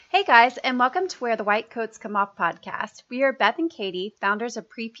Hey guys, and welcome to Where the White Coats Come Off podcast. We are Beth and Katie, founders of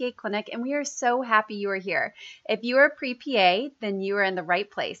Pre-PA Clinic, and we are so happy you are here. If you are pre-PA, then you are in the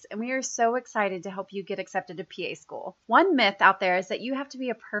right place, and we are so excited to help you get accepted to PA school. One myth out there is that you have to be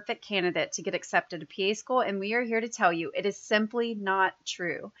a perfect candidate to get accepted to PA school, and we are here to tell you it is simply not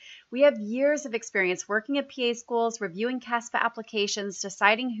true. We have years of experience working at PA schools, reviewing CASPA applications,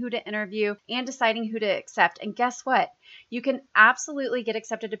 deciding who to interview, and deciding who to accept. And guess what? You can absolutely get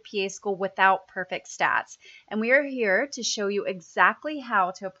accepted to PA school without perfect stats. And we are here to show you exactly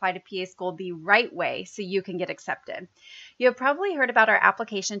how to apply to PA school the right way so you can get accepted. You have probably heard about our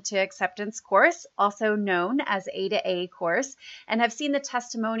application to acceptance course, also known as A to A course, and have seen the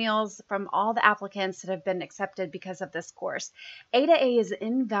testimonials from all the applicants that have been accepted because of this course. A to A is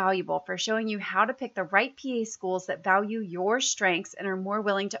invaluable for showing you how to pick the right PA schools that value your strengths and are more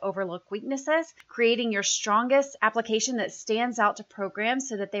willing to overlook weaknesses, creating your strongest application that stands out to programs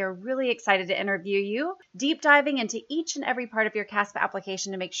so that they are really excited to interview you, deep diving into each and every part of your CASPA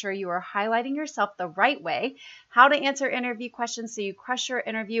application to make sure you are highlighting yourself the right way, how to answer interview questions so you crush your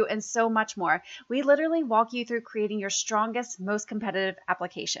interview, and so much more. We literally walk you through creating your strongest, most competitive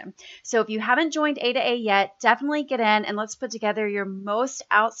application. So if you haven't joined A to A yet, definitely get in and let's put together your most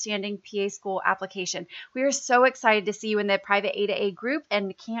outstanding PA school application. We are so excited to see you in the private A to A group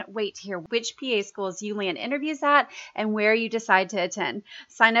and can't wait to hear which PA schools you land interviews at and where you decide to attend.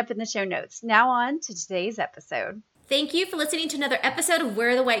 Sign up in the show notes. Now on to today's episode. Thank you for listening to another episode of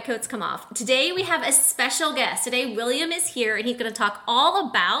Where the White Coats Come Off. Today we have a special guest. Today William is here and he's going to talk all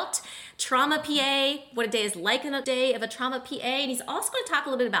about trauma PA, what a day is like in a day of a trauma PA, and he's also going to talk a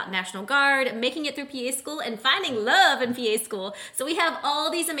little bit about National Guard, making it through PA school, and finding love in PA school. So we have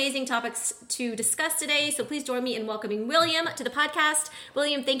all these amazing topics to discuss today, so please join me in welcoming William to the podcast.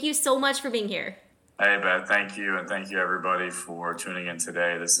 William, thank you so much for being here. Hey, Beth, thank you, and thank you everybody for tuning in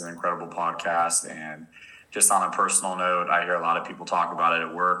today. This is an incredible podcast, and just on a personal note, I hear a lot of people talk about it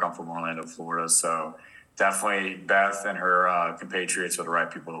at work. I'm from Orlando, Florida, so definitely Beth and her compatriots are the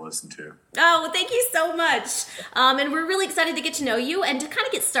right people to listen to. Oh, well, thank you so much. And we're really excited to get to know you. And to kind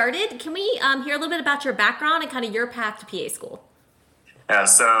of get started, can we hear a little bit about your background and kind of your path to PA school? Yeah,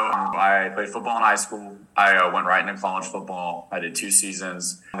 so I played football in high school. I went right into college football. I did 2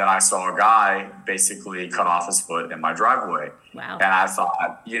 seasons. And then I saw a guy basically cut off his foot in my driveway. Wow. And I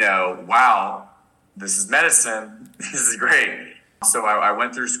thought, wow, this is medicine. This is great. So I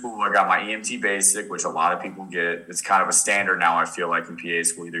went through school. I got my EMT basic, which a lot of people get. It's kind of a standard now, I feel like, in PA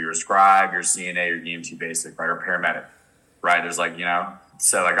school. Either you're a scribe, you're CNA, or EMT basic, right? Or paramedic, right? There's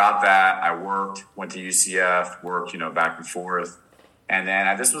So I got that. I worked, went to UCF, worked, back and forth. And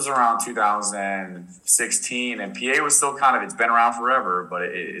then this was around 2016, and PA was still it's been around forever, but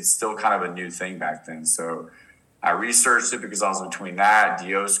it's still kind of a new thing back then. So I researched it because I was between that,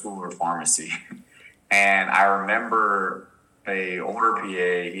 DO school, or pharmacy. And I remember a older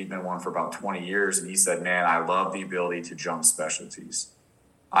PA, he'd been one for about 20 years, and he said, man, I love the ability to jump specialties.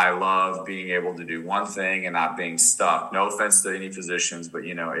 I love being able to do one thing and not being stuck. No offense to any physicians, but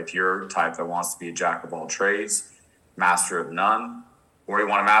if you're a type that wants to be a jack of all trades, master of none, or you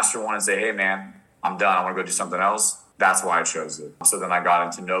want to master one and say, hey man, I'm done, I want to go do something else, that's why I chose it. So then I got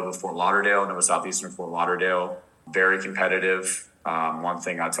into Nova Southeastern Fort Lauderdale, very competitive. One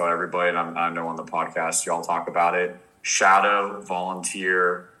thing I tell everybody, and I know on the podcast y'all talk about it, shadow,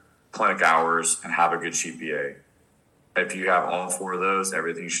 volunteer, clinic hours, and have a good GPA. If you have all 4 of those,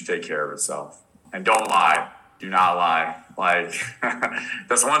 everything should take care of itself. And don't lie. Do not lie.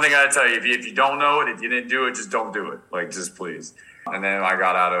 That's one thing I tell you. If you don't know it, if you didn't do it, just don't do it. Just please. And then I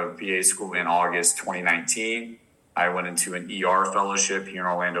got out of PA school in August 2019. I went into an ER fellowship here in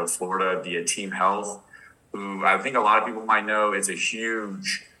Orlando, Florida via Team Health, who I think a lot of people might know. It's a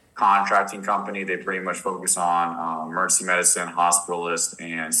huge contracting company. They pretty much focus on emergency medicine, hospitalists,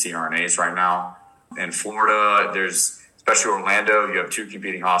 and CRNAs right now. In Florida, there's, especially Orlando, you have 2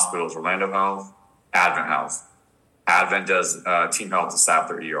 competing hospitals, Orlando Health, Advent Health. Advent does Team Health to staff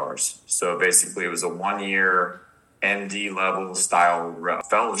their ERs. So basically it was a 1-year MD level style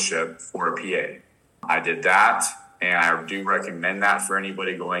fellowship for a PA. I did that, and I do recommend that for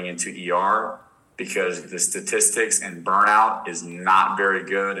anybody going into ER, because the statistics and burnout is not very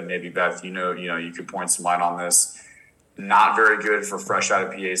good. And maybe Beth, you could point some light on this. Not very good for fresh out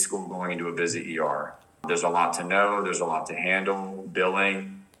of PA school going into a busy ER. There's a lot to know. There's a lot to handle.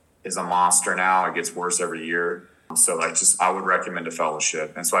 Billing is a monster now. It gets worse every year. So I would recommend a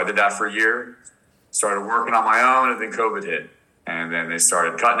fellowship. And so I did that for a year, started working on my own, and then COVID hit. And then they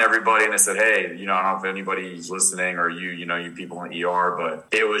started cutting everybody, and they said, hey, I don't know if anybody's listening or you people in ER, but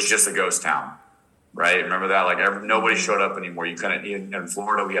it was just a ghost town. right? Remember that? Like nobody showed up anymore. You couldn't, in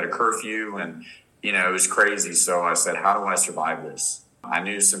Florida, we had a curfew and, it was crazy. So I said, how do I survive this? I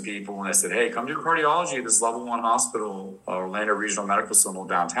knew some people and I said, hey, come do cardiology at this level 1 hospital, Orlando Regional Medical Center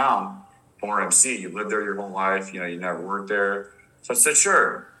downtown, RMC. You lived there your whole life. You never worked there. So I said,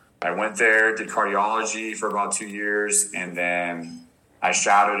 sure. I went there, did cardiology for about 2 years. And then I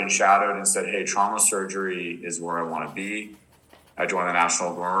shadowed and said, hey, trauma surgery is where I want to be. I joined the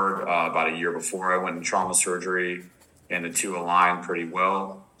National Guard about a year before I went in trauma surgery, and the two aligned pretty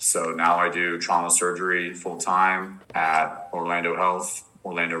well. So now I do trauma surgery full time at Orlando Health,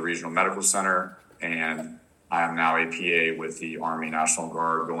 Orlando Regional Medical Center, and I am now a PA with the Army National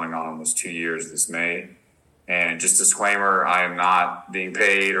Guard going on almost 2 years this May. And just disclaimer, I am not being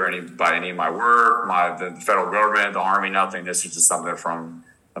paid by any of my work, the federal government, the Army, nothing. This is just something from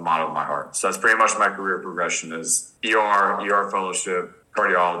the bottom of my heart. So that's pretty much my career progression is ER fellowship,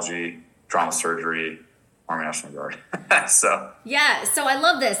 cardiology, trauma surgery, Army National Guard. So I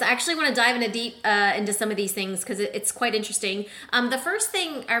love this. I actually want to dive into some of these things because it's quite interesting. The first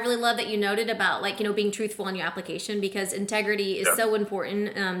thing I really love that you noted about being truthful in your application, because integrity is so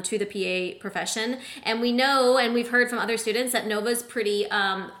important to the PA profession. And we know, and we've heard from other students that Nova's pretty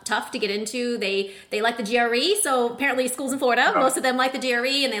tough to get into. They like the GRE. So apparently schools in Florida, most of them like the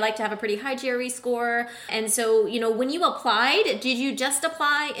GRE and they like to have a pretty high GRE score. And so, when you applied, did you just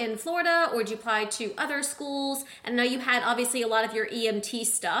apply in Florida or did you apply to other schools? And I know you had obviously a lot of your EMT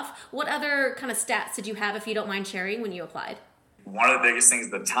stuff. What other kind of stats did you have, if you don't mind sharing, when you applied? One of the biggest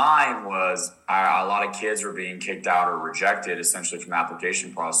things at the time was a lot of kids were being kicked out or rejected essentially from the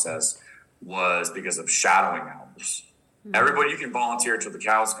application process was because of shadowing hours. Mm-hmm. Everybody, you can volunteer till the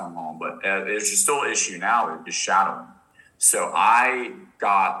cows come home, but it's just still an issue now is shadowing. So I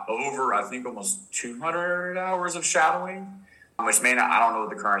got over, I think, almost 200 hours of shadowing. Which may not, I don't know what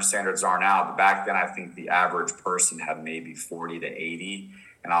the current standards are now, but back then I think the average person had maybe 40 to 80.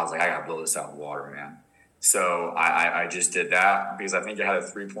 And I was like, I got to blow this out of the water, man. So I just did that because I think I had a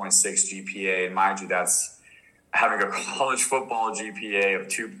 3.6 GPA. And mind you, that's having a college football GPA of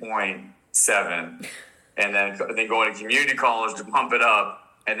 2.7 and then going to community college to pump it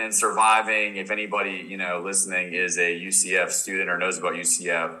up and then surviving. If anybody, listening is a UCF student or knows about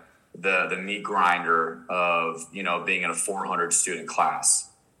UCF, the meat grinder of, being in a 400 student class,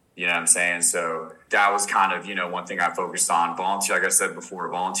 you know what I'm saying? So that was kind of, one thing I focused on. Volunteer, like I said before,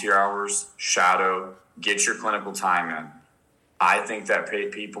 volunteer hours, shadow, get your clinical time in. I think that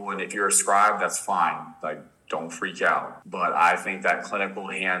paid people, and if you're a scribe, that's fine. Like, don't freak out. But I think that clinical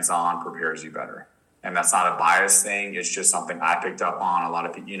hands-on prepares you better. And that's not a bias thing. It's just something I picked up on. A lot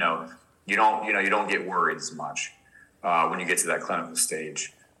of people, you don't get worried as much when you get to that clinical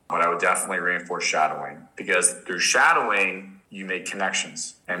stage. But I would definitely reinforce shadowing because through shadowing, you make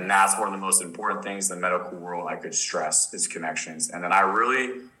connections. And that's one of the most important things in the medical world I could stress is connections. And then I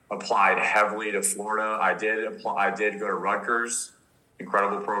really applied heavily to Florida. I did go to Rutgers,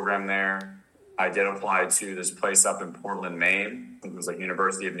 incredible program there. I did apply to this place up in Portland, Maine. It was like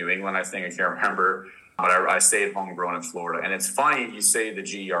University of New England, I think. I can't remember. But I stayed homegrown in Florida. And it's funny you say the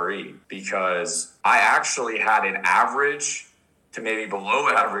GRE because I actually had an average to maybe below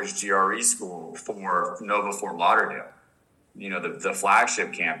average GRE school for Nova Fort Lauderdale, the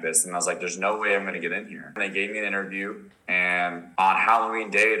flagship campus. And I was like, there's no way I'm going to get in here. And they gave me an interview. And on Halloween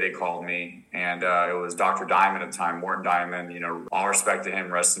Day, they called me. And it was Dr. Diamond at the time, Morton Diamond. All respect to him,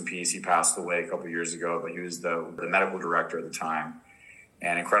 rest in peace. He passed away a couple of years ago, but he was the medical director at the time.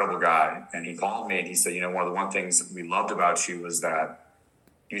 An incredible guy. And he called me and he said, one things we loved about you was that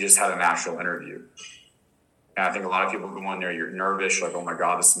you just had a natural interview. And I think a lot of people go in there, you're nervous, you're like, oh my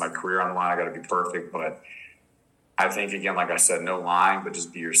God, this is my career on the line, I got to be perfect. But I think, again, like I said, no lying, but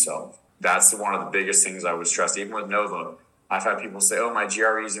just be yourself. That's one of the biggest things I would stress. Even with Nova, I've had people say, oh, my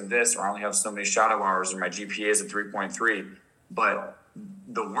GRE is in this, or I only have so many shadow hours, or my GPA is at 3.3. But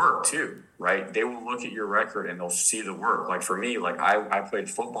the work too, right? They will look at your record and they'll see the work. Like for me, I played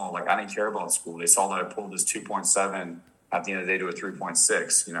football, I didn't care about school. They saw that I pulled this 2.7 at the end of the day to a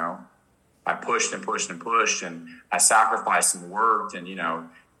 3.6, I pushed and pushed and pushed and I sacrificed and worked and, and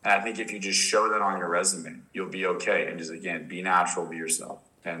I think if you just show that on your resume, you'll be okay. And just, again, be natural, be yourself.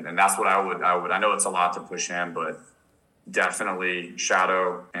 And that's what I would, I know it's a lot to push in, but definitely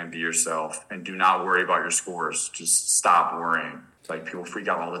shadow and be yourself and do not worry about your scores. Just stop worrying. Like people freak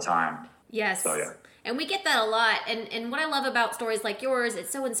out all the time. Yes. So, yeah. And we get that a lot. And what I love about stories like yours,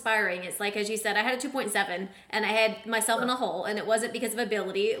 it's so inspiring. It's like, as you said, I had a 2.7 and I had myself in a hole. And it wasn't because of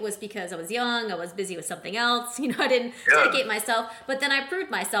ability. It was because I was young. I was busy with something else. I didn't dedicate myself. But then I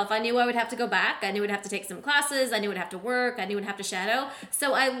proved myself. I knew I would have to go back. I knew I'd have to take some classes. I knew I'd have to work. I knew I'd have to shadow.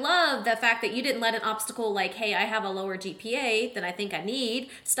 So I love the fact that you didn't let an obstacle like, hey, I have a lower GPA than I think I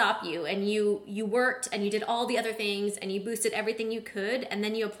need, stop you. And you worked and you did all the other things and you boosted everything you could. And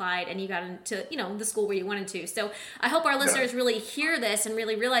then you applied and you got into, the school where you wanted to. So I hope our listeners really hear this and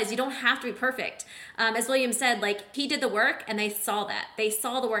really realize you don't have to be perfect. As William said, like, he did the work and they saw that. They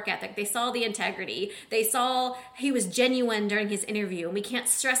saw the work ethic. They saw the integrity. They saw he was genuine during his interview. And we can't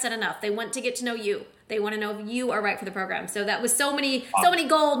stress that enough. They want to get to know you. They want to know if you are right for the program. So that was so many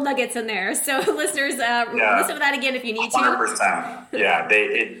gold nuggets in there. So listeners, listen to that again if you need to. 100%. Yeah.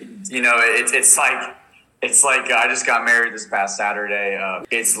 It's like I just got married this past Saturday.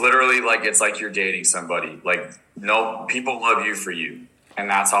 It's literally it's like you're dating somebody. Like, no, people love you for you. And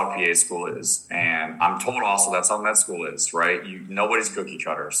that's how PA school is. And I'm told also that's how med school is, right? Nobody's cookie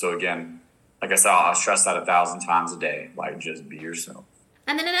cutter. So again, like I said, I'll stress that 1,000 times a day. Like, just be yourself.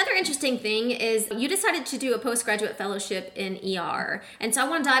 And then another interesting thing is you decided to do a postgraduate fellowship in ER. And so I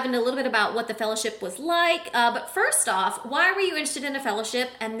want to dive into a little bit about what the fellowship was like. But first off, why were you interested in a fellowship?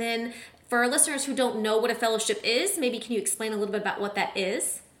 And then for our listeners who don't know what a fellowship is, maybe can you explain a little bit about what that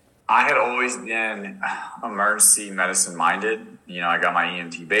is? I had always been emergency medicine minded. I got my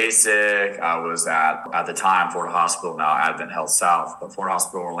EMT basic. I was at the time, Ford Hospital, now Advent Health South, but Ford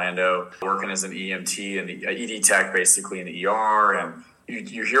Hospital, Orlando, working as an EMT and the ED tech basically in the ER. And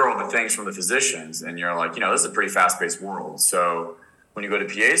you hear all the things from the physicians and you're like, this is a pretty fast-paced world. So when you go to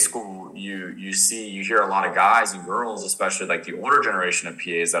PA school, you hear a lot of guys and girls, especially like the older generation of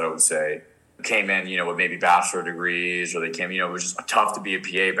PAs that I would say came in, with maybe bachelor degrees, or they came, it was just tough to be a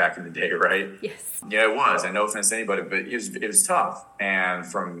PA back in the day, right? Yes. Yeah, it was. And no offense to anybody, but it was tough. And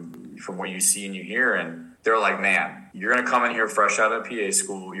from what you see and you hear, and they're like, man, you're going to come in here fresh out of PA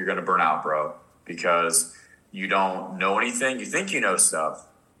school, you're going to burn out, bro, because you don't know anything. You think you know stuff.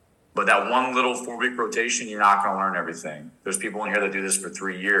 But that one little 4-week rotation, you're not going to learn everything. There's people in here that do this for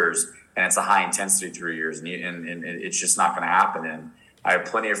 3 years, and it's a high intensity 3 years, and it's just not going to happen. And I have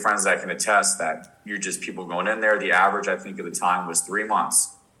plenty of friends that can attest that you're just people going in there. The average, I think, at the time was 3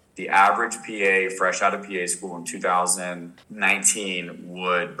 months. The average PA fresh out of PA school in 2019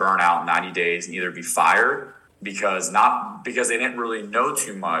 would burn out 90 days and either be fired not because they didn't really know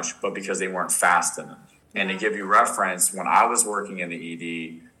too much, but because they weren't fast enough. And to give you reference, when I was working in the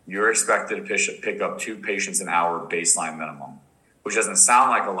ED, you're expected to pick up 2 patients an hour baseline minimum, which doesn't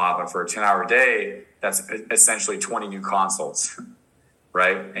sound like a lot, but for a 10-hour day, that's essentially 20 new consults,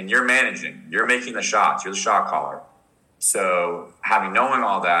 right? And you're making the shots, you're the shot caller. So knowing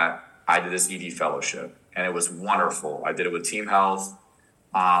all that, I did this ED fellowship, and it was wonderful. I did it with Team Health.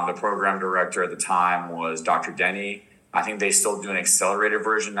 The program director at the time was Dr. Denny. I think they still do an accelerated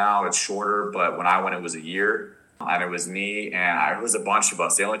version now. It's shorter, but when I went, it was a year. And it was me, and it was a bunch of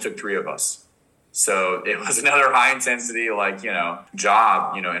us. They only took 3 of us. So it was another high intensity,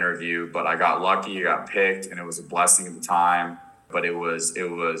 job, interview. But I got lucky, I got picked, and it was a blessing at the time. But it was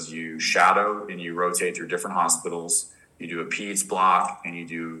you shadow and you rotate through different hospitals. You do a peds block and you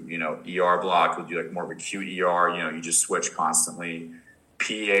do, ER block. You do more of acute ER. You just switch constantly.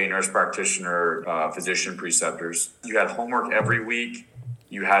 PA, nurse practitioner, physician preceptors. You had homework every week.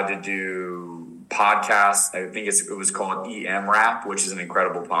 You had to do podcasts. I think it was called EM Rap, which is an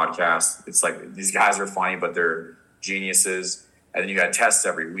incredible podcast. It's like these guys are funny, but they're geniuses. And then you had tests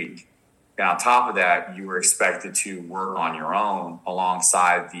every week. And on top of that, you were expected to work on your own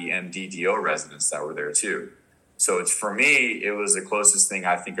alongside the MDDO residents that were there too. So for me, it was the closest thing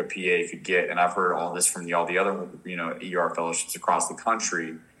I think a PA could get. And I've heard all this from all the other, ER fellowships across the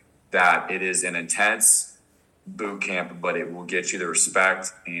country, that it is an intense boot camp, but it will get you the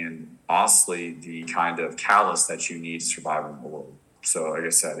respect and honestly the kind of callus that you need to survive in the world. So like I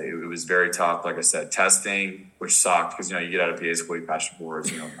said, it was very tough. Like I said, testing, which sucked because, you get out of PA school, you pass your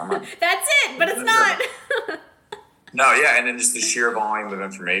boards, I'm not, That's it, but it's not. No, yeah, and then just the sheer volume of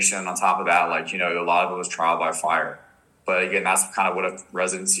information on top of that, a lot of it was trial by fire. But again, that's kind of what a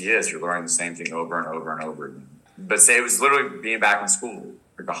residency is. You're learning the same thing over and over and over again. But say it was literally being back in school,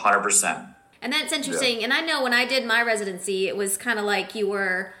 100%. And that's interesting. Yeah. And I know when I did my residency, it was kind of like you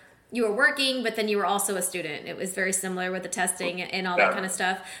were you were working, but then you were also a student. It was very similar with the testing and all that kind of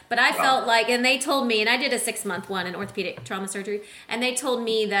stuff. But I felt like, and they told me, and I did a 6-month one in orthopedic trauma surgery, and they told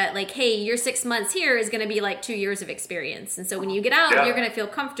me that like, hey, your 6 months here is going to be like 2 years of experience. And so when you get out, you're going to feel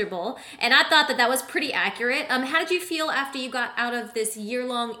comfortable. And I thought that that was pretty accurate. How did you feel after you got out of this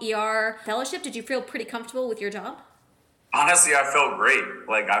year-long ER fellowship? Did you feel pretty comfortable with your job? Honestly, I felt great.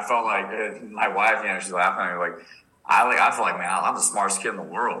 Like, I felt like my wife, she's laughing at me. Like, I feel like, man, I'm the smartest kid in the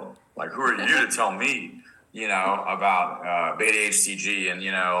world. Like, who are you to tell me, about beta HCG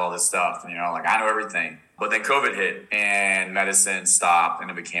and, all this stuff. And, like, I know everything. But then COVID hit and medicine stopped, and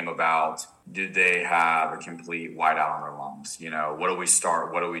it became about, did they have a complete whiteout on their lungs? What do we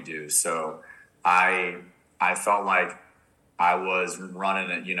start? What do we do? So I felt like I was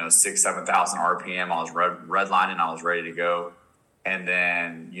running at, 6,000, 7,000 RPM. I was redlining. I was ready to go. And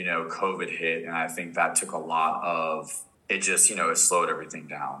then, COVID hit. And I think that took a lot of, it just, it slowed everything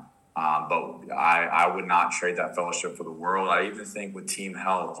down. But I would not trade that fellowship for the world. I even think with team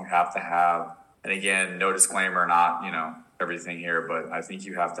health, you have to have, and again, no disclaimer, not, everything here, but I think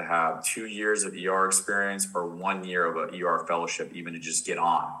you have to have 2 years of ER experience or 1 year of an ER fellowship, even to just get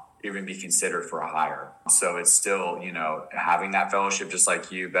on, even be considered for a hire. So it's still, having that fellowship, just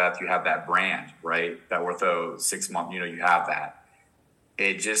like you, Beth, you have that brand, right? That Ortho 6 month, you have that.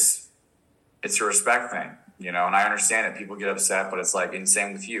 It's a respect thing. And I understand it. People get upset, but it's like, and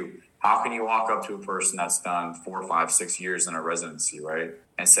same with you. How can you walk up to a person that's done 4, 5, 6 years in a residency, right?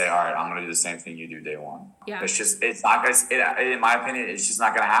 And say, all right, I'm going to do the same thing you do day one. Yeah. It's not going to, in my opinion, it's just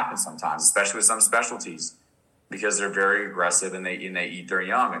not going to happen sometimes, especially with some specialties, because they're very aggressive and they eat their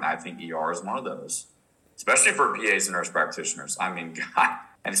young. And I think ER is one of those, especially for PAs and nurse practitioners. I mean, God,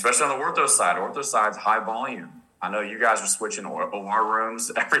 and especially on the ortho side. Ortho side's high volume. I know you guys are switching OR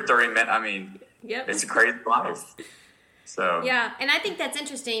rooms every 30 minutes. I mean, yep. It's a crazy life. So yeah, and I think that's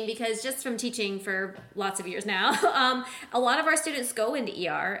interesting because just from teaching for lots of years now, a lot of our students go into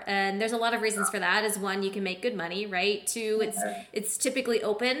ER, and there's a lot of reasons for that. Is one, you can make good money, right? Two, it's typically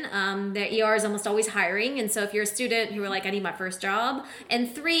open. The ER is almost always hiring, and so if you're a student who are like, I need my first job,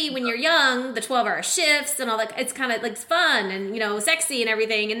 and three, when you're young, the 12-hour shifts and all that, it's kind of like fun and sexy and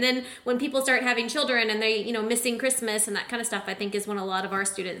everything. And then when people start having children and they missing Christmas and that kind of stuff, I think is when a lot of our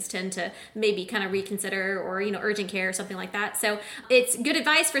students tend to maybe kind of reconsider or urgent care or something like that. So it's good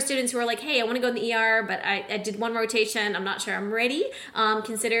advice for students who are like, hey, I want to go in the ER, but I did one rotation, I'm not sure I'm ready.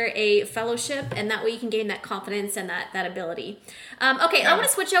 Consider a fellowship, and that way you can gain that confidence and that ability. Okay, I want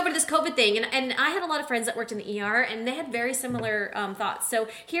to switch over to this COVID thing, and I had a lot of friends that worked in the ER, and they had very similar thoughts. So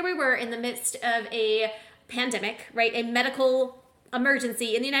here we were in the midst of a pandemic, right? A medical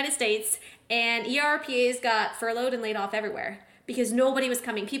emergency in the United States, and ER PAs got furloughed and laid off everywhere, because nobody was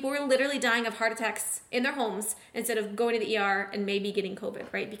coming. People were literally dying of heart attacks in their homes instead of going to the ER and maybe getting COVID,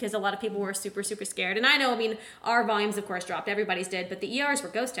 right? Because a lot of people were super, super scared. And I know, our volumes, of course, dropped. Everybody's did. But the ERs were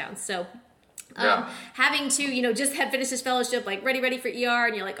ghost towns. So having to, just have finished this fellowship, like ready for ER,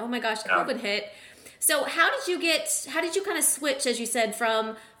 and you're like, oh my gosh, COVID hit. So how did you kind of switch, as you said,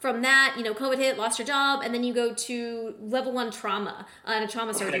 from that, COVID hit, lost your job, and then you go to level 1 trauma and a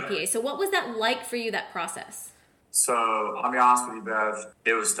trauma surgery PA. So what was that like for you, that process? So I'll be honest with you, Beth,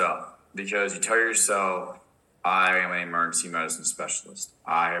 it was tough because you tell yourself, I am an emergency medicine specialist.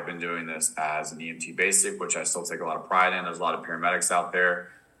 I have been doing this as an EMT basic, which I still take a lot of pride in. There's a lot of paramedics out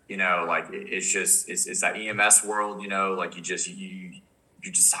there, it's that EMS world, like you're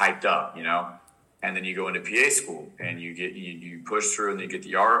just hyped up, and then you go into PA school and you push through and you get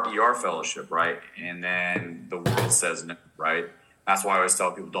the ER fellowship, right? And then the world says no, right? That's why I always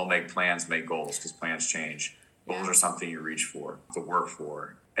tell people, don't make plans, make goals, because plans change. Goals are something you reach for, to work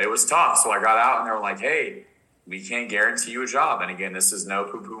for. And it was tough. So I got out and they were like, hey, we can't guarantee you a job. And again, this is no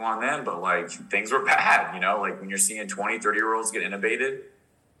poo-poo on them, but like things were bad, like when you're seeing 20, 30-year-olds get intubated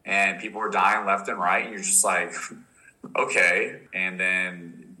and people are dying left and right, and you're just like, okay. And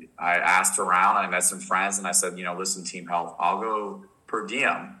then I asked around, I met some friends, and I said, listen, Team Health, I'll go per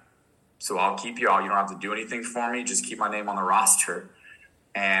diem. So I'll keep you all. You don't have to do anything for me. Just keep my name on the roster,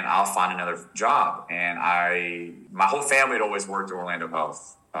 and I'll find another job. And my whole family had always worked at Orlando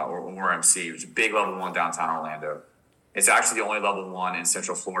Health, or ORMC, which is a big level 1 downtown Orlando. It's actually the only level 1 in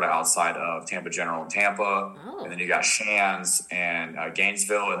Central Florida outside of Tampa General and Tampa. Oh. And then you got Shands and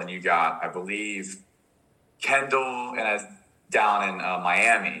Gainesville. And then you got, I believe, Kendall and down in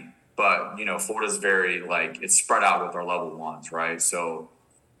Miami. But, Florida's very, it's spread out with our level 1s, right? So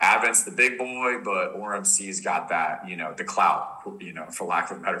Advent's the big boy, but ORMC's got that, the clout, for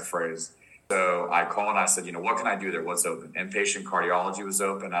lack of a better phrase. So I called and I said, what can I do there? What's open? Inpatient cardiology was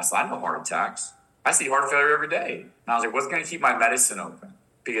open. I said, I know heart attacks. I see heart failure every day. And I was like, what's going to keep my medicine open?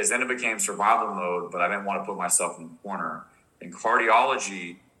 because then it became survival mode, but I didn't want to put myself in the corner. And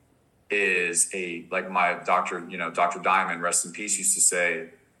cardiology is like my doctor, Dr. Diamond, rest in peace, used to say,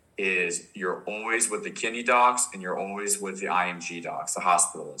 is you're always with the kidney docs and you're always with the IMG docs, the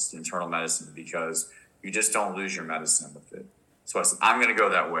hospitalists, internal medicine, because you just don't lose your medicine with it. So I said, I'm going to go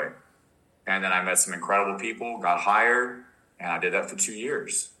that way. And then I met some incredible people, got hired, and I did that for 2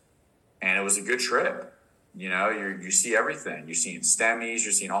 years. And it was a good trip. You see everything. You're seeing STEMIs,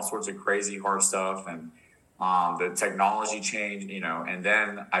 you're seeing all sorts of crazy hard stuff, and the technology changed, and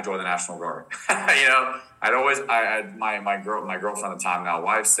then I joined the National Guard. My girlfriend at the time, now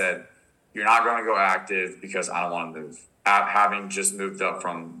wife, said, you're not going to go active because I don't want to move. Having just moved up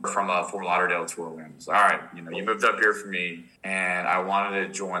from Fort Lauderdale to Orlando. So, all right, you moved up here for me, and I wanted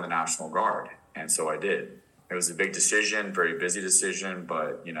to join the National Guard. And so I did. It was a big decision, very busy decision,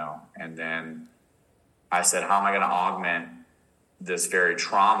 but, and then I said, how am I going to augment this very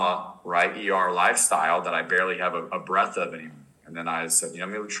trauma, right, ER lifestyle that I barely have a breath of anymore? And then I said,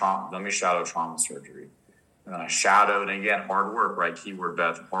 let me shadow trauma surgery. And then I shadowed, and again, hard work, right? Keyword,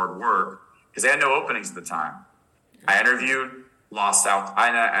 Beth, hard work, because they had no openings at the time. I interviewed, lost out,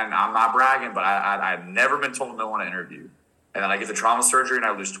 and I'm not bragging, but I had never been told no one to interview. And then I get the trauma surgery, and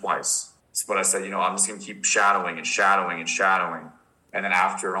I lose twice. But I said, I'm just going to keep shadowing and shadowing and shadowing. And then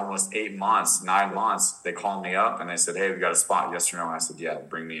after almost 9 months, they called me up and they said, hey, we got a spot, yes or no? And I said, yeah,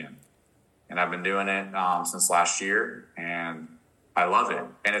 bring me in. And I've been doing it since last year, and I love it.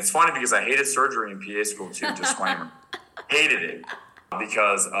 And it's funny because I hated surgery in PA school too, disclaimer. Hated it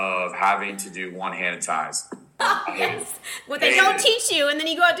because of having to do one-handed ties. Yes. What they don't teach you, and then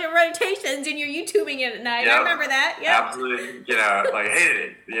you go out to rotations and you're YouTubing it at night. Yep. I remember that. Yep. Absolutely.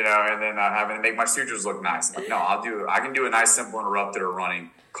 Hated it, and then having to make my sutures look nice. Like, no, I can do a nice, simple interrupted or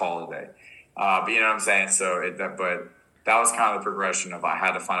running call today. But you know what I'm saying? So but that was kind of the progression of I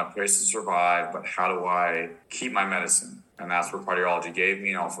had to find a place to survive, but how do I keep my medicine? And that's what cardiology gave me,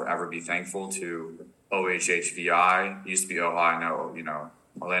 and I'll forever be thankful to OHHVI. It used to be Ohio,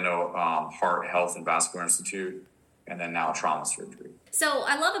 Orlando Heart, Health, and Vascular Institute, and then now trauma surgery. So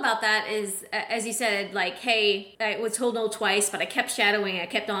I love about that is, as you said, like, hey, I was told no twice, but I kept shadowing, I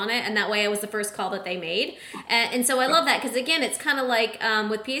kept on it, and that way I was the first call that they made. And so I love that, because again, it's kind of like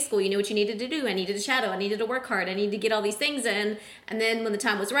with PA school, you knew what you needed to do. I needed to shadow, I needed to work hard, I needed to get all these things in, and then when the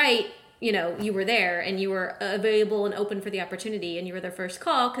time was right, you were there and you were available and open for the opportunity, and you were their first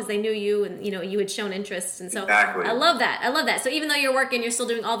call because they knew you, and you had shown interest. And so exactly. I love that. So even though you're working, you're still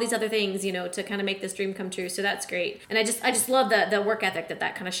doing all these other things, to kind of make this dream come true. So that's great. And I just love the work ethic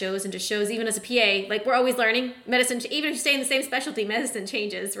that kind of shows, and just shows even as a PA, like, we're always learning. Medicine, even if you stay in the same specialty, medicine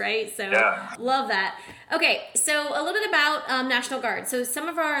changes, right? So yeah. Love that. Okay, so a little bit about National Guard. So some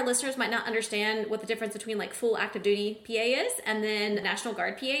of our listeners might not understand what the difference between like full active duty PA is and then National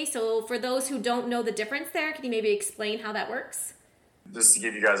Guard PA. So for those who don't know the difference there, can you maybe explain how that works? Just to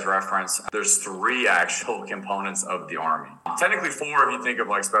give you guys a reference, there's 3 actual components of the Army. Technically 4 if you think of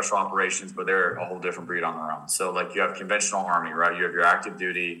like special operations, but they're a whole different breed on their own. So like you have conventional Army, right? You have your active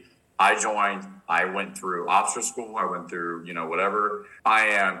duty. I went through officer school. I went through, whatever. I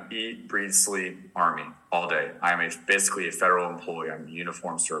am eat, breathe, sleep Army all day. I am basically a federal employee. I'm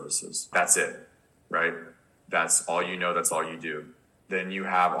uniformed services. That's it, right? That's all you know. That's all you do. Then you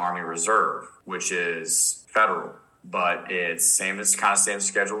have Army Reserve, which is federal, but it's kind of same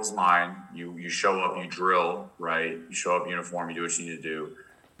schedule as mine. You show up, you drill, right? You show up uniform, you do what you need to do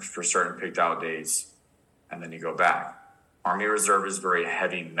for certain picked out days, and then you go back. Army Reserve is very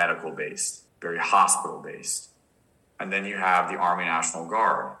heavy medical based, very hospital based. And then you have the Army National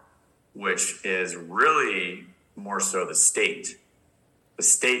Guard, which is really more so the state. The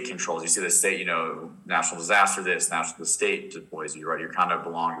state controls. You see the state, national disaster the state deploys you, right? You kind of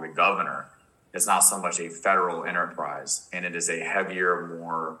belong to the governor. It's not so much a federal enterprise, and it is a heavier,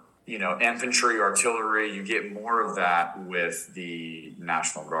 more, infantry, artillery. You get more of that with the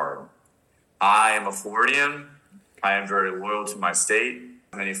National Guard. I am a Floridian. I am very loyal to my state.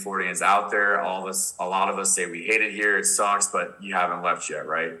 Many Floridians out there, a lot of us say we hate it here, it sucks, but you haven't left yet,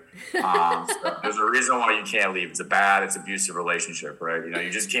 right? So there's a reason why you can't leave. It's it's abusive relationship, right?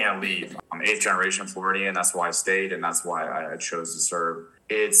 You just can't leave. I'm 8th generation Floridian. That's why I stayed, and that's why I chose to serve.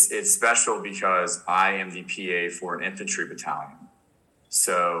 It's special because I am the PA for an infantry battalion.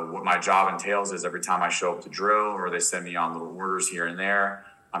 So what my job entails is every time I show up to drill or they send me on little orders here and there,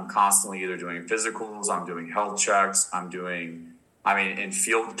 I'm constantly either doing physicals, I'm doing health checks, in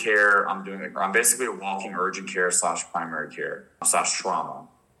field care, I'm basically a walking urgent care / primary care / trauma.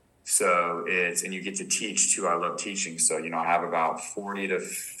 So and you get to teach too. I love teaching. So, I have about 40 to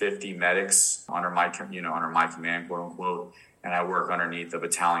 50 medics under my command, quote unquote. and I work underneath the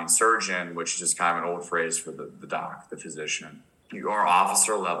battalion surgeon, which is just kind of an old phrase for the doc, the physician. You are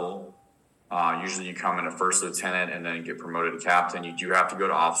officer level. Usually you come in a first lieutenant and then get promoted to captain. You do have to go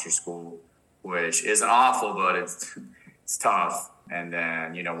to officer school, which isn't awful, but it's tough. And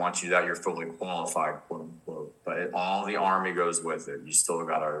then, once you do that, you're fully qualified, quote unquote. But all the Army goes with it. You still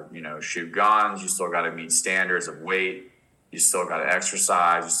got to, shoot guns. You still got to meet standards of weight. You still got to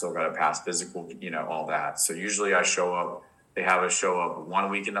exercise. You still got to pass physical, all that. So usually I show up. They have us show up 1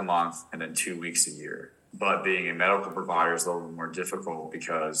 week in a month and then 2 weeks a year. But being a medical provider is a little more difficult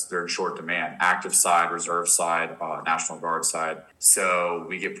because they're in short demand. Active side, reserve side, National Guard side. So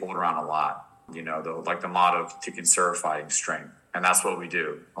we get pulled around a lot. The motto to conserve fighting strength. And that's what we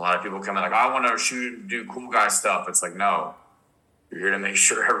do. A lot of people come in like, I want to shoot, do cool guy stuff. It's like, no, you're here to make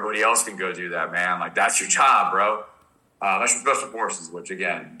sure everybody else can go do that, man. Like, that's your job, bro. That's your special forces, which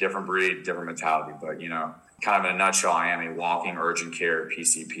again, different breed, different mentality. But, kind of in a nutshell, I am a walking urgent care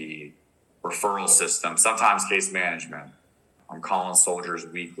PCP referral system, sometimes case management. I'm calling soldiers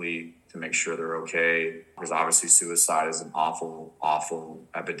weekly to make sure they're okay, because obviously suicide is an awful, awful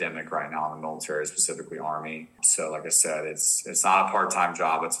epidemic right now in the military, specifically Army. So like I said, it's not a part-time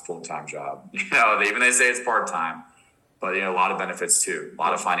job, it's a full-time job. Even they say it's part-time, but a lot of benefits too, a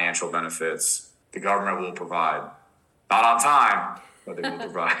lot of financial benefits. The government will provide, not on time, but they will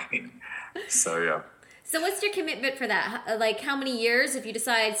provide. So yeah. So what's your commitment for that? Like, how many years, if you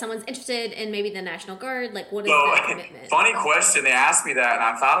decide someone's interested in maybe the National Guard, like what is that commitment? Funny question. They asked me that, and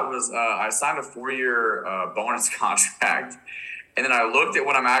I thought it was, I signed a 4-year bonus contract, and then I looked at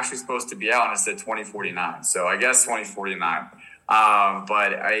when I'm actually supposed to be out, and it said 2049. So I guess 2049.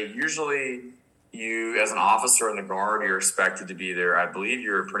 But you, as an officer in the Guard, you're expected to be there. I believe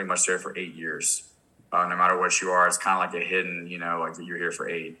you're pretty much there for 8 years. No matter what you are, it's kind of like a hidden, like you're here for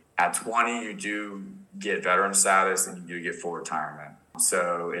 8. At 20, you do get veteran status and you do get full retirement.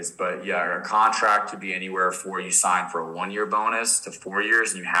 So a contract could be anywhere for you sign for a 1-year bonus to 4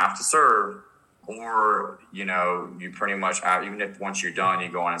 years and you have to serve, or, you pretty much, even if once you're done, you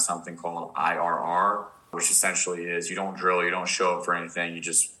go on something called IRR, which essentially is you don't drill, you don't show up for anything. You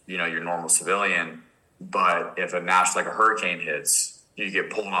just, you're normal civilian. But if like a hurricane hits, you get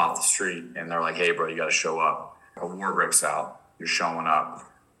pulled off the street and they're like, hey, bro, you got to show up. A war breaks out, you're showing up.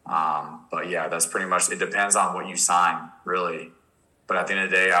 But yeah, that's pretty much, it depends on what you sign, really. But at the end of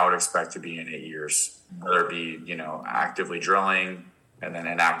the day, I would expect to be in 8 years, whether it be, actively drilling and then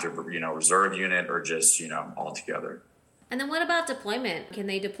an active, reserve unit or just, all together. And then what about deployment? Can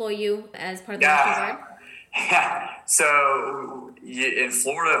they deploy you as part of the National Guard? Yeah. So in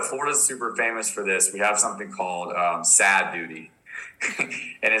Florida's super famous for this. We have something called SAD duty.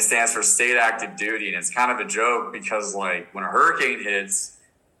 And it stands for state active duty. And it's kind of a joke because like when a hurricane hits,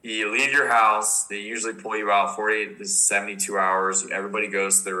 you leave your house, they usually pull you out 48 to 72 hours. Everybody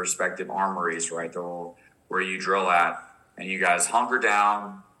goes to their respective armories, right? Where you drill at. And you guys hunker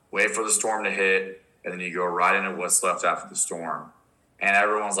down, wait for the storm to hit, and then you go right into what's left after the storm. And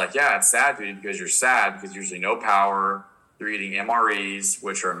everyone's like, yeah, it's sad, dude, because you're sad because usually no power. You're eating MREs,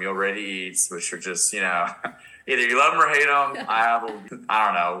 which are meal ready eats, which are just, either you love them or hate them. I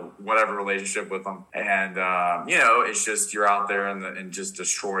have whatever relationship with them. And, it's just you're out there in just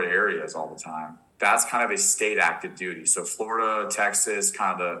destroyed areas all the time. That's kind of a state active duty. So Florida, Texas,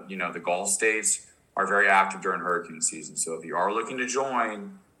 kind of the Gulf states are very active during hurricane season. So if you are looking to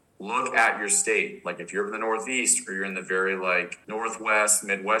join, look at your state. Like if you're in the Northeast or you're in the very Northwest,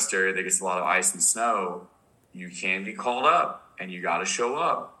 Midwest area that gets a lot of ice and snow, you can be called up and you got to show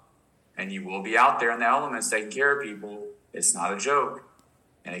up. And you will be out there in the elements taking care of people. It's not a joke.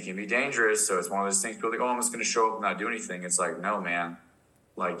 And it can be dangerous. So it's one of those things people think, I'm just going to show up and not do anything. It's like, no, man.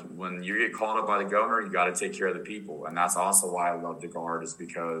 Like when you get called up by the governor, you got to take care of the people. And that's also why I love the Guard, is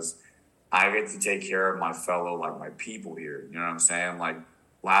because I get to take care of my fellow, my people here. You know what I'm saying? Like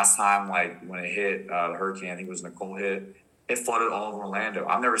last time, when it hit the hurricane, I think it was Nicole hit, it flooded all of Orlando.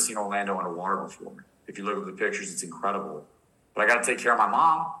 I've never seen Orlando underwater before. If you look at the pictures, it's incredible. But I got to take care of my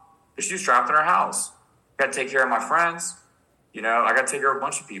mom because she's trapped in her house. I got to take care of my friends. I got to take care of a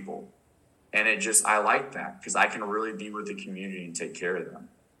bunch of people. And I like that because I can really be with the community and take care of them.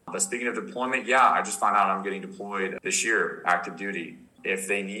 But speaking of deployment, I just found out I'm getting deployed this year, active duty. If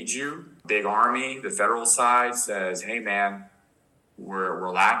they need you, big Army, the federal side says, hey, man, we're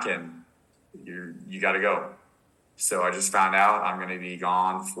lacking. You got to go. So I just found out I'm going to be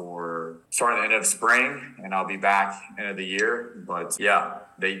gone for starting the end of spring, and I'll be back end of the year. But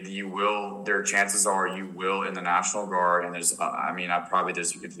their chances are you will in the National Guard. And there's, I probably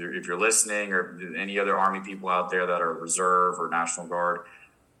just, if you're listening or any other Army people out there that are reserve or National Guard,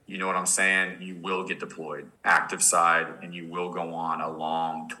 you know what I'm saying? You will get deployed, active side, and you will go on a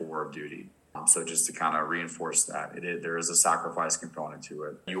long tour of duty. So just to kind of reinforce that, there is a sacrifice component to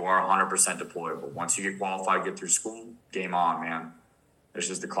it. You are 100% deployable. Once you get qualified, get through school, game on, man. It's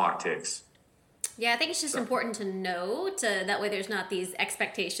just the clock ticks. Yeah, I think it's just important to know that way there's not these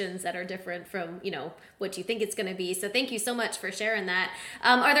expectations that are different from, what you think it's going to be. So thank you so much for sharing that.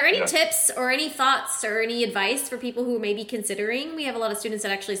 Are there any tips or any thoughts or any advice for people who may be considering? We have a lot of students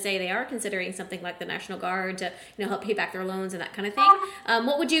that actually say they are considering something like the National Guard to, help pay back their loans and that kind of thing.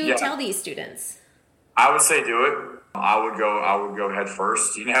 What would you tell these students? I would say do it. I would go head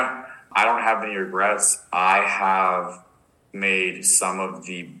first. I don't have any regrets. I have made some of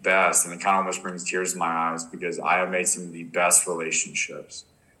the best, and it kind of almost brings tears to my eyes, because I have made some of the best relationships.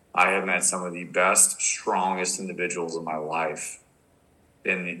 I have met some of the best, strongest individuals in my life,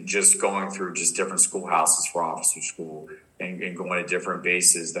 and just going through just different schoolhouses for officer school and going to different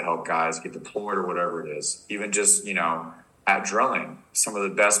bases to help guys get deployed or whatever it is. Even just, at drilling, some of the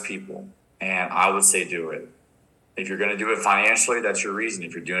best people. And I would say do it. If you're going to do it financially, that's your reason.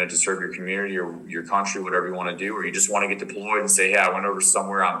 If you're doing it to serve your community or your country, whatever you want to do, or you just want to get deployed and say, hey, I went over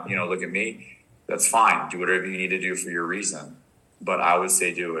somewhere, look at me, that's fine. Do whatever you need to do for your reason. But I would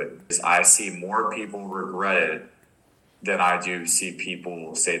say do it. I see more people regret it than I do see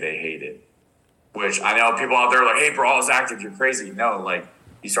people say they hate it. Which I know people out there are like, hey, bro, I was active, you're crazy. No,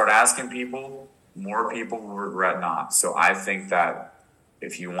 you start asking people, more people will regret not. So I think that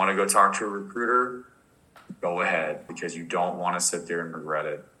if you want to go talk to a recruiter, go ahead, because you don't want to sit there and regret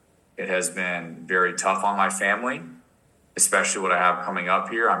it. It has been very tough on my family, especially what I have coming up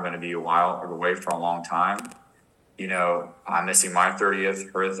here. I'm going to be a while away for a long time. I'm missing my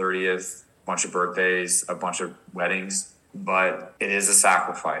 30th, her 30th, a bunch of birthdays, a bunch of weddings, but it is a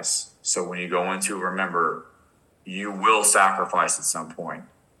sacrifice. So when you go into it, remember, you will sacrifice at some point,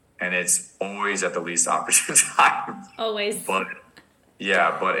 and it's always at the least opportune time. Always. But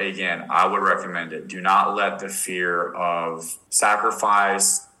again, I would recommend it. Do not let the fear of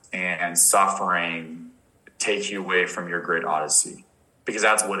sacrifice and suffering take you away from your great odyssey, because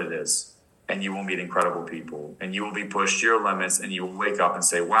that's what it is. And you will meet incredible people, and you will be pushed to your limits, and you will wake up and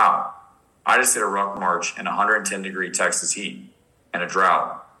say, wow, I just did a ruck march in 110-degree Texas heat and a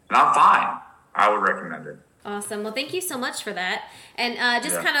drought, and I'm fine. I would recommend it. Awesome. Well, thank you so much for that. And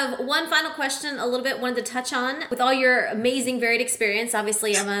kind of one final question, a little bit wanted to touch on with all your amazing varied experience.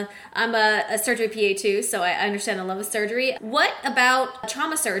 Obviously, I'm a surgery PA too, so I understand the love of surgery. What about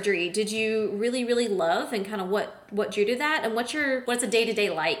trauma surgery did you really, really love, and kind of what drew you to that? And what's a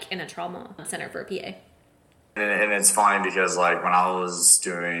day-to-day like in a trauma center for a PA? And it's funny because when I was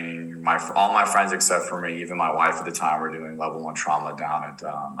doing all my friends except for me, even my wife at the time, were doing level 1 trauma down at,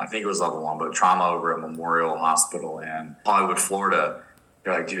 I think it was level 1, but trauma over at Memorial Hospital in Hollywood, Florida.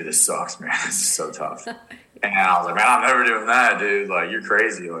 You're like, dude, this sucks, man. This is so tough. And I was like, man, I'm never doing that, dude. You're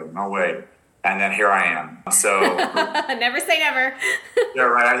crazy. No way. And then here I am. So never say never. Yeah,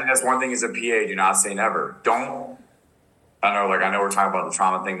 right. I think that's one thing as a PA, do not say never. I know we're talking about the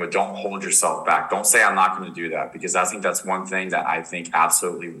trauma thing, but don't hold yourself back. Don't say I'm not going to do that, because I think that's one thing that I think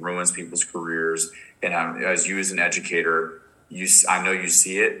absolutely ruins people's careers. And as you as an educator, I know you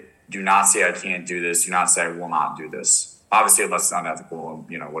see it. Do not say I can't do this. Do not say I will not do this. Obviously, unless it's unethical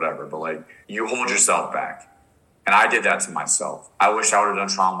and whatever. But you hold yourself back. And I did that to myself. I wish I would have done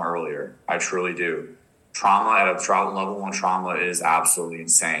trauma earlier. I truly do. Trauma at a level 1 trauma is absolutely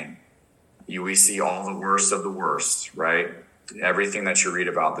insane. We see all the worst of the worst, right? Everything that you read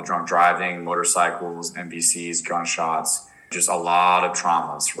about, the drunk driving, motorcycles, NBCs, gunshots, just a lot of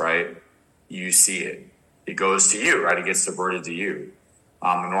traumas, right? You see it. It goes to you, right? It gets diverted to you.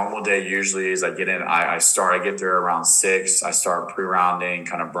 A normal day usually is I get there around 6. I start pre-rounding,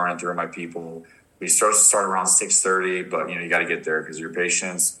 kind of burning through my people. We start around 6:30, but you got to get there because your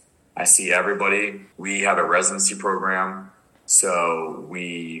patients. I see everybody. We have a residency program. So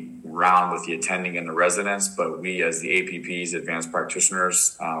we round with the attending and the residents, but we as the APPs, advanced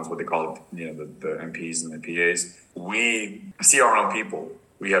practitioners, is what they call it, the MPs and the PAs, we see our own people.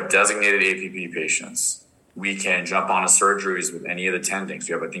 We have designated APP patients. We can jump onto surgeries with any of the attendings.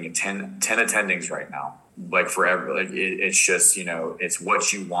 We have, I think, 10 attendings right now. It's just, it's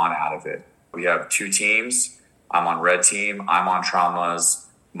what you want out of it. We have 2 teams. I'm on red team. I'm on traumas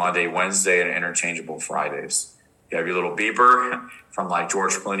Monday, Wednesday, and interchangeable Fridays. You have your little beeper from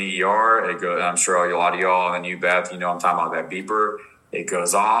George Clooney ER. It goes, I'm sure a lot of y'all and you, Beth, I'm talking about that beeper. It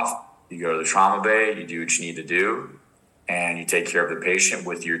goes off. You go to the trauma bay. You do what you need to do, and you take care of the patient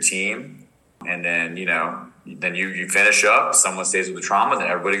with your team. And then you finish up. Someone stays with the trauma. Then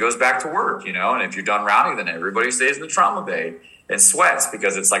everybody goes back to work. And if you're done rounding, then everybody stays in the trauma bay. in sweats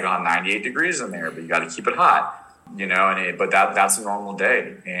because it's like on 98 degrees in there, but you got to keep it hot. But that's a normal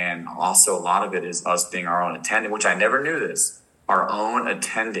day. And also a lot of it is us being our own attendant, which I never knew this, our own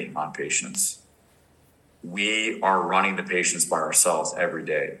attending on patients. We are running the patients by ourselves every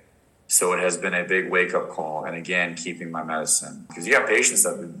day. So it has been a big wake up call. And again, keeping my medicine, because you have patients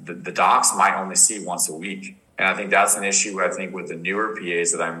that the docs might only see once a week. And I think that's an issue, with the newer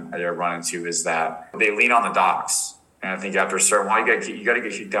PAs that I run into, is that they lean on the docs. And I think after a certain while, you got to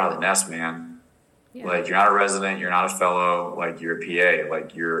get kicked out of the nest, man. Yeah. Like, you're not a resident, you're not a fellow, like, you're a PA,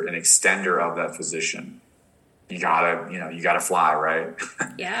 like, you're an extender of that physician. You gotta fly, right?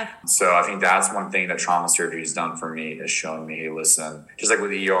 Yeah. So I think that's one thing that trauma surgery has done for me, is showing me, hey, listen, just like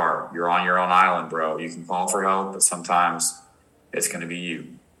with ER, you're on your own island, bro. You can call for help, but sometimes it's going to be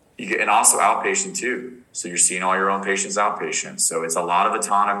you. And also outpatient too. So you're seeing all your own patients outpatient. So it's a lot of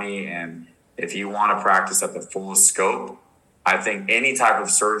autonomy. And if you want to practice at the fullest scope, I think any type of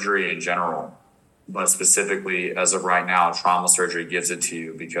surgery in general, but specifically as of right now, trauma surgery gives it to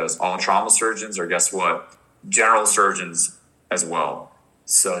you, because all trauma surgeons are, guess what? General surgeons as well.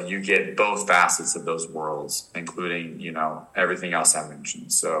 So you get both facets of those worlds, including, everything else I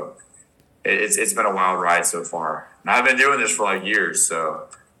mentioned. So it's been a wild ride so far. And I've been doing this for like years. So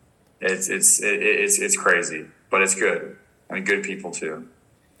it's crazy, but it's good. I mean, good people too.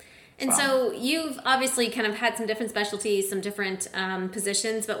 And so you've obviously kind of had some different specialties, some different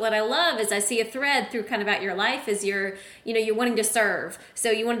positions. But what I love is I see a thread through kind of about your life is you're wanting to serve. So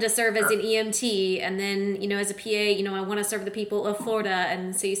you wanted to serve as an EMT, and then, as a PA, I want to serve the people of Florida.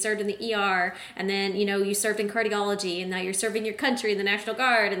 And so you served in the ER, and then, you served in cardiology, and now you're serving your country in the National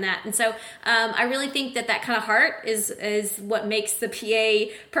Guard and that. And so I really think that kind of heart is what makes the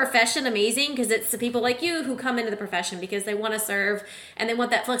PA profession amazing, because it's the people like you who come into the profession because they want to serve and they want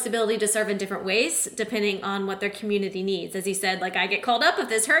that flexibility to serve in different ways depending on what their community needs. As you said, like, I get called up if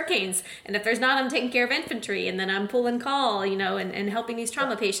there's hurricanes, and if there's not, I'm taking care of infantry, and then I'm pulling call, and helping these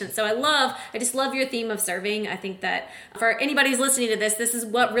trauma patients. So I just love your theme of serving. I think that for anybody who's listening to this is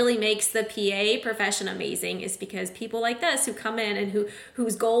what really makes the PA profession amazing, is because people like this who come in and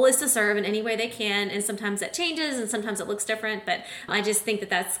whose goal is to serve in any way they can, and sometimes that changes and sometimes it looks different, but I just think that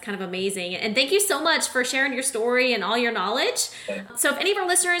that's kind of amazing. And thank you so much for sharing your story and all your knowledge. So if any of our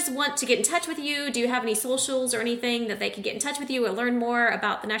listeners want to get in touch with you, do you have any socials or anything that they can get in touch with you or learn more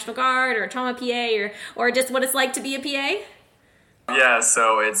about the National Guard or trauma PA or just what it's like to be a PA? Yeah,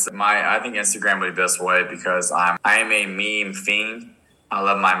 so I think Instagram would be the best way, because I am a meme fiend. I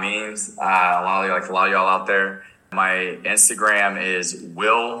love my memes. A lot of y'all out there. My Instagram is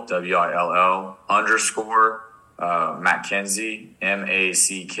Will, WILL _ Mackenzie,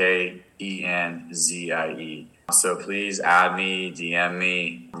 MACKENZIE. So please add me, DM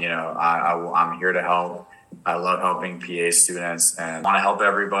me. I'm here to help. I love helping PA students and want to help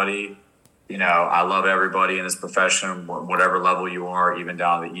everybody. I love everybody in this profession, whatever level you are, even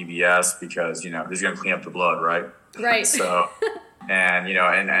down to the EBS, because, who's going to clean up the blood, right? Right. So, and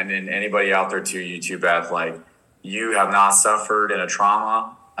anybody out there too, YouTube, Beth, like, you have not suffered in a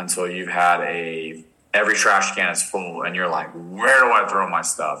trauma until you've had every trash can is full and you're like, where do I throw my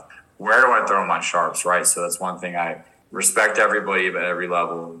stuff? Where do I throw my sharps, right? So that's one thing. I respect everybody at every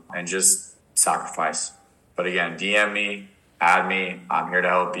level and just sacrifice. But again, DM me, add me. I'm here to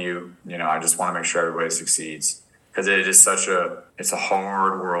help you. I just want to make sure everybody succeeds, because it is it's a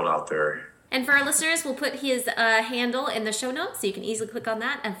hard world out there. And for our listeners, we'll put his handle in the show notes, so you can easily click on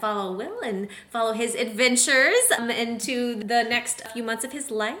that and follow Will and follow his adventures into the next few months of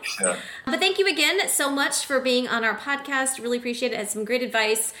his life. Yeah. But thank you again so much for being on our podcast. Really appreciate it. Had some great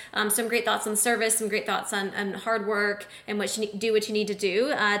advice, some great thoughts on service, some great thoughts on hard work and what you need to do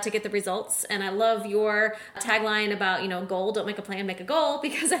to get the results. And I love your tagline about, goal, don't make a plan, make a goal,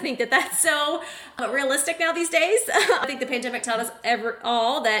 because I think that's so realistic now these days. I think the pandemic taught us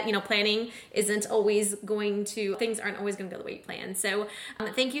all that, planning things aren't always going to go the way you plan. So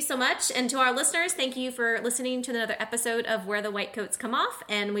thank you so much. And to our listeners, thank you for listening to another episode of Where the White Coats Come Off,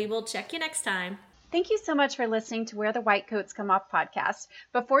 and we will check you next time. Thank you so much for listening to Where the White Coats Come Off podcast.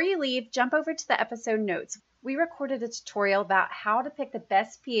 Before you leave, jump over to the episode notes. We recorded a tutorial about how to pick the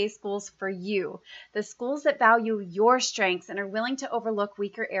best PA schools for you, the schools that value your strengths and are willing to overlook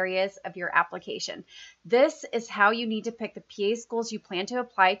weaker areas of your application. This is how you need to pick the PA schools you plan to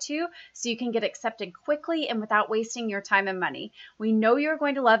apply to so you can get accepted quickly and without wasting your time and money. We know you're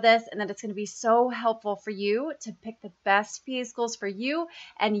going to love this and that it's going to be so helpful for you to pick the best PA schools for you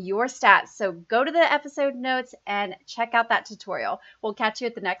and your stats. So go to the episode notes and check out that tutorial. We'll catch you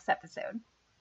at the next episode.